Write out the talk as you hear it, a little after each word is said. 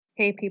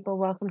Hey people,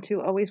 welcome to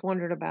Always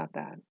Wondered About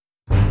That.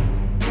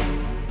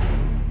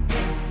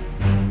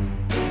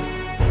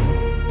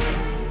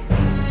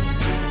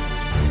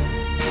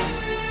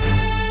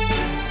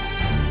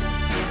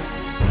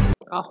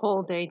 A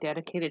whole day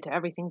dedicated to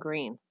everything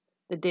green.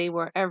 The day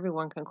where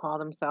everyone can call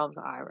themselves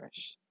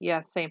Irish.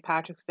 Yes, St.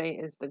 Patrick's Day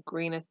is the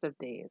greenest of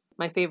days.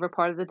 My favorite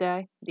part of the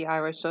day? The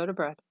Irish soda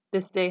bread.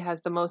 This day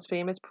has the most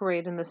famous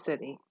parade in the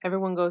city.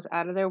 Everyone goes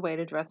out of their way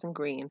to dress in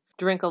green,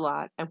 drink a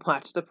lot, and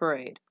watch the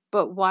parade.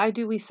 But why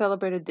do we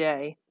celebrate a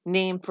day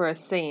named for a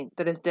saint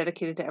that is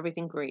dedicated to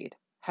everything green?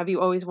 Have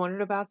you always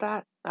wondered about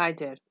that? I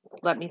did.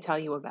 Let me tell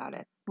you about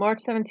it.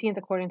 March 17th,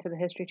 according to the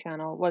History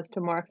Channel, was to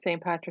mark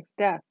St. Patrick's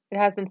death. It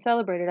has been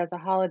celebrated as a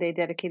holiday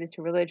dedicated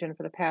to religion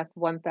for the past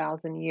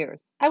 1,000 years.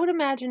 I would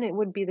imagine it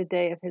would be the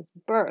day of his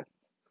birth.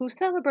 Who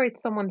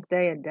celebrates someone's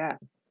day of death?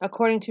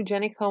 According to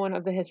Jenny Cohen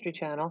of the History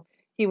Channel,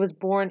 he was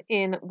born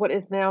in what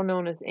is now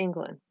known as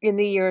England in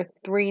the year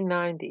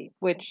 390,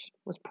 which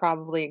was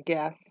probably a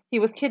guess. He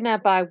was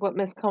kidnapped by what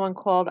Miss Cohen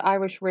called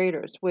Irish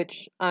raiders,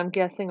 which I'm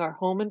guessing are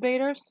home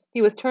invaders.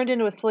 He was turned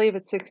into a slave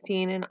at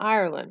 16 in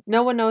Ireland.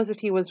 No one knows if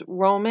he was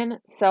Roman,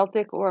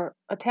 Celtic, or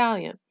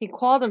Italian. He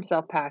called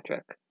himself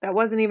Patrick. That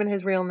wasn't even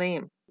his real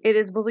name. It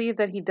is believed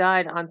that he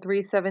died on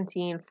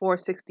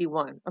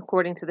 3/17/461,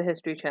 according to the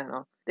History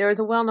Channel. There is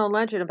a well-known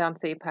legend about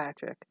St.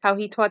 Patrick, how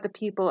he taught the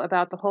people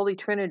about the Holy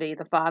Trinity,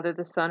 the Father,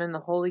 the Son, and the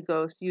Holy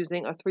Ghost,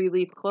 using a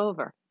three-leaf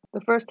clover.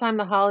 The first time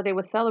the holiday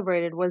was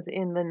celebrated was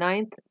in the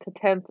 9th to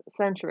 10th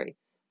century,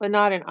 but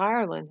not in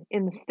Ireland,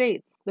 in the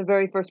States. The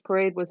very first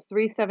parade was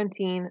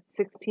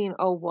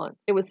 3/17/1601.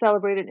 It was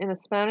celebrated in a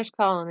Spanish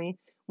colony,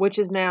 which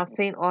is now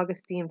St.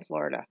 Augustine,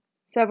 Florida.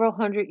 Several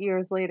hundred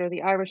years later,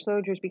 the Irish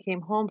soldiers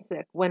became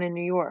homesick when in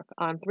New York.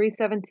 On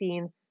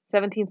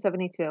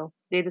 3/17/1772,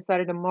 they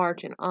decided to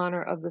march in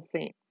honor of the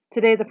saint.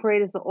 Today, the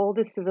parade is the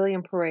oldest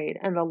civilian parade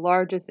and the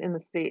largest in the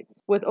States,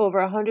 with over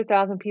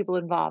 100,000 people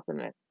involved in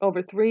it.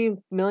 Over 3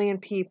 million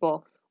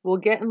people will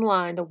get in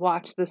line to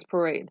watch this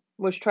parade,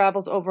 which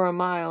travels over a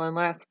mile and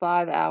lasts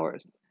 5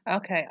 hours.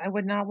 Okay, I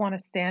would not want to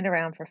stand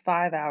around for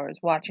 5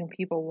 hours watching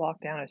people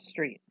walk down a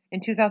street. In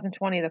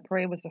 2020, the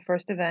parade was the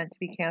first event to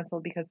be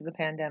canceled because of the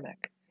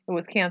pandemic. It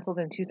was canceled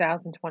in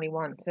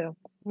 2021, too.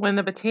 When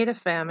the potato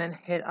famine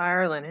hit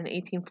Ireland in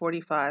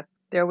 1845,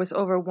 there was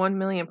over 1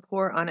 million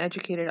poor,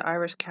 uneducated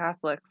Irish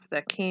Catholics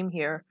that came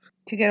here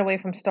to get away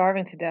from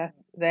starving to death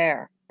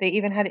there. They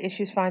even had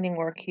issues finding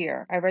work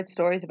here. I read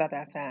stories about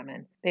that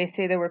famine. They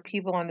say there were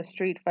people on the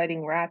street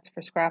fighting rats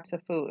for scraps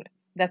of food.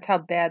 That's how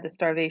bad the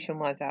starvation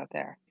was out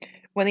there.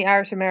 When the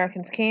Irish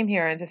Americans came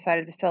here and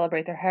decided to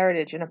celebrate their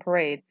heritage in a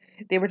parade,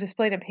 they were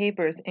displayed in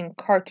papers in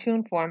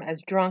cartoon form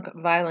as drunk,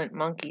 violent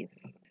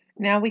monkeys.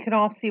 Now we can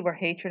all see where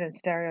hatred and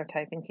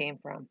stereotyping came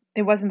from.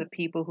 It wasn't the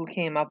people who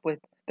came up with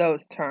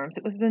those terms.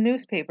 It was the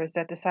newspapers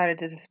that decided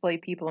to display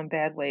people in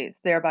bad ways,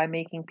 thereby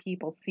making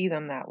people see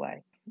them that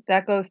way.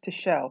 That goes to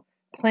show.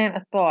 Plant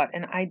a thought,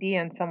 an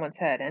idea in someone's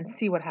head, and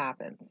see what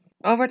happens.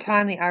 Over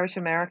time, the Irish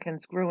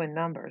Americans grew in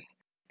numbers,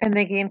 and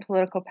they gained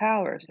political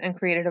powers and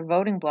created a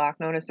voting bloc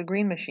known as the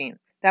Green Machine.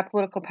 That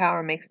political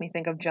power makes me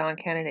think of John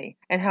Kennedy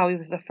and how he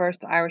was the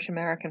first Irish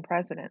American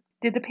president.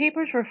 Did the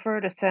papers refer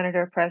to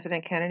Senator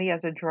President Kennedy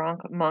as a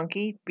drunk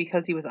monkey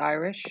because he was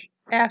Irish?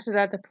 After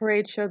that, the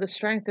parade showed the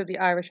strength of the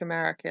Irish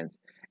Americans,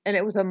 and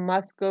it was a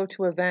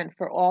must-go-to event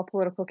for all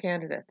political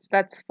candidates.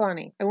 That's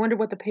funny. I wonder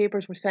what the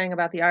papers were saying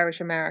about the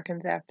Irish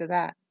Americans after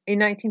that. In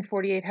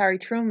 1948, Harry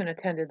Truman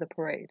attended the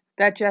parade.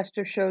 That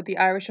gesture showed the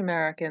Irish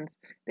Americans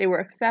they were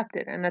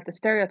accepted and that the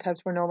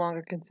stereotypes were no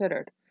longer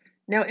considered.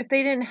 Now, if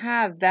they didn't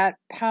have that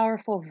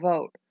powerful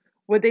vote,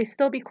 would they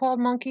still be called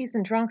monkeys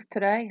and drunks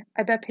today?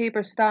 I bet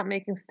papers stopped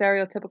making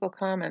stereotypical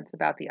comments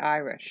about the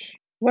Irish.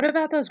 What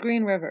about those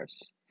green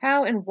rivers?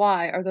 How and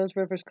why are those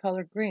rivers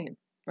colored green?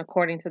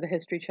 According to the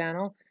History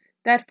Channel,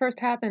 that first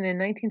happened in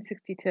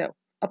 1962.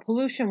 A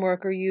pollution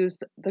worker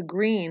used the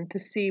green to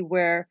see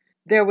where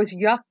there was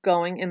yuck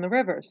going in the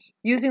rivers.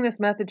 Using this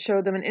method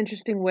showed them an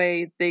interesting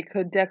way they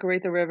could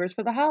decorate the rivers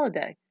for the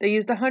holiday. They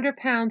used 100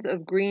 pounds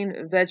of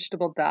green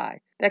vegetable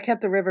dye. That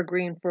kept the river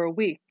green for a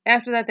week.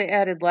 After that, they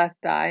added less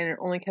dye, and it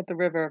only kept the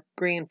river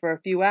green for a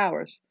few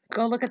hours.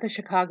 Go look at the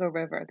Chicago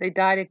River. They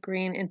dyed it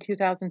green in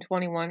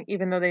 2021,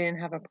 even though they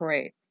didn't have a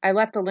parade. I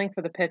left a link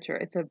for the picture.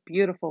 It's a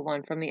beautiful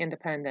one from The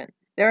Independent.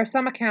 There are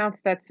some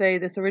accounts that say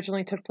this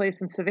originally took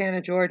place in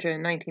Savannah, Georgia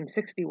in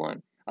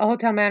 1961. A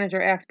hotel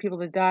manager asked people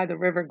to dye the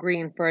river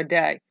green for a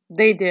day.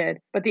 They did,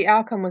 but the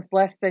outcome was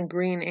less than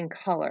green in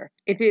color.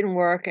 It didn't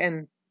work,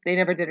 and they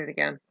never did it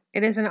again.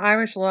 It is an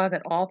Irish law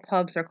that all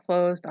pubs are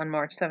closed on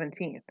March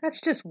 17th.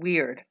 That's just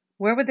weird.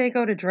 Where would they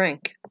go to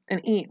drink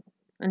and eat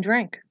and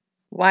drink?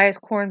 Why is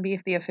corned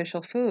beef the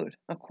official food?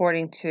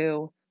 According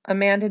to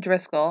Amanda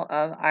Driscoll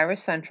of Irish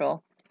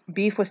Central,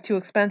 beef was too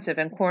expensive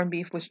and corned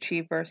beef was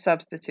cheaper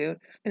substitute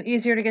and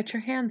easier to get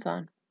your hands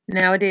on.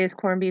 Nowadays,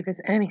 corned beef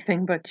is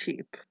anything but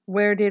cheap.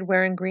 Where did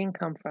wearing green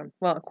come from?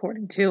 Well,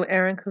 according to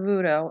Erin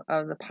Cavuto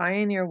of the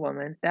Pioneer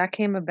Woman, that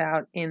came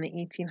about in the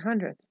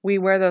 1800s. We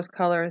wear those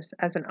colors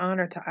as an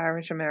honor to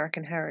Irish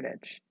American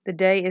heritage. The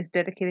day is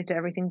dedicated to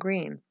everything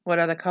green. What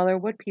other color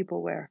would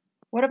people wear?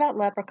 What about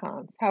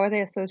leprechauns? How are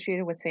they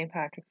associated with St.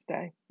 Patrick's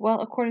Day? Well,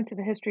 according to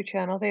the History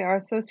Channel, they are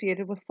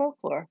associated with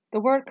folklore.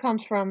 The word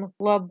comes from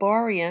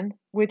Loborian,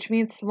 which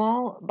means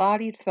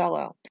small-bodied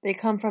fellow. They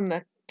come from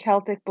the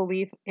Celtic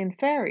belief in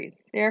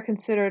fairies. They are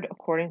considered,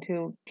 according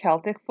to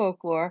Celtic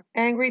folklore,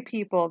 angry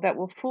people that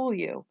will fool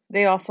you.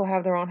 They also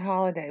have their own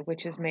holiday,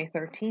 which is May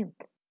 13th.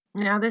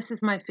 Now, this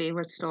is my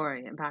favorite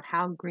story about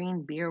how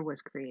green beer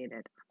was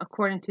created.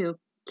 According to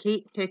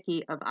Kate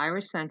Hickey of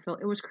Irish Central,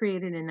 it was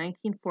created in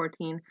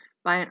 1914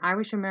 by an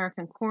Irish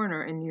American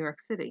coroner in New York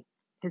City.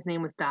 His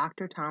name was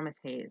Dr. Thomas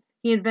Hayes.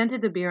 He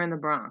invented the beer in the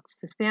Bronx.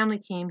 His family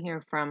came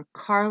here from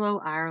Carlow,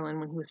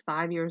 Ireland when he was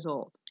 5 years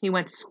old. He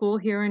went to school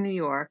here in New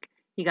York.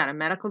 He got a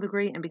medical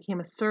degree and became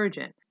a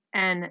surgeon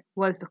and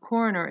was the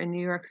coroner in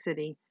New York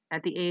City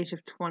at the age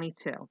of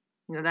 22.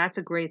 That's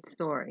a great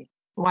story.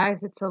 Why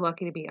is it so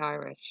lucky to be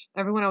Irish?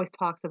 Everyone always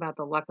talks about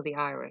the luck of the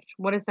Irish.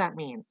 What does that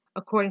mean?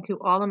 According to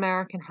All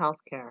American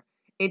Healthcare,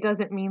 it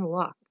doesn't mean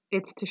luck.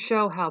 It's to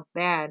show how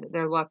bad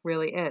their luck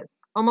really is.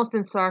 Almost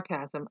in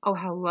sarcasm, oh,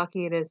 how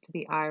lucky it is to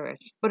be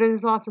Irish. But it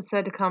is also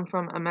said to come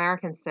from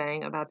Americans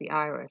saying about the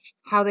Irish,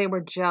 how they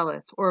were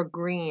jealous or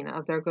green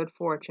of their good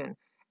fortune,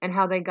 and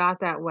how they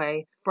got that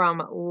way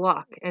from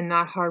luck and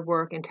not hard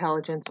work,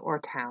 intelligence, or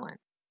talent.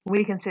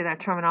 We can say that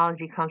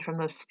terminology comes from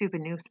those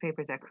stupid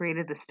newspapers that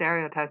created the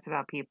stereotypes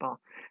about people.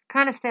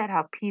 Kind of sad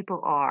how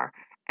people are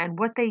and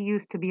what they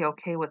used to be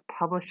okay with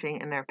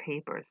publishing in their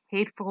papers.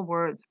 Hateful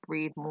words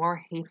breed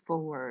more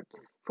hateful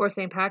words. For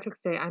St. Patrick's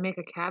Day, I make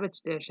a cabbage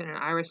dish and an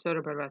Irish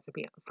soda bread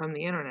recipe from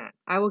the internet.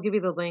 I will give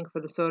you the link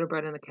for the soda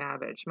bread and the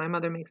cabbage. My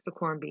mother makes the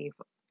corned beef.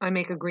 I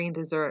make a green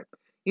dessert,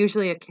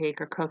 usually a cake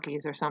or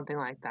cookies or something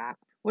like that.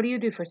 What do you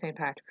do for St.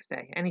 Patrick's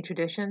Day? Any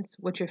traditions?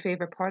 What's your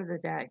favorite part of the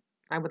day?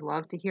 I would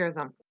love to hear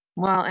them.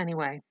 Well,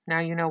 anyway, now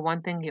you know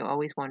one thing you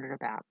always wondered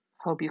about.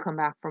 Hope you come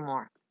back for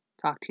more.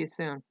 Talk to you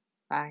soon.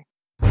 Bye.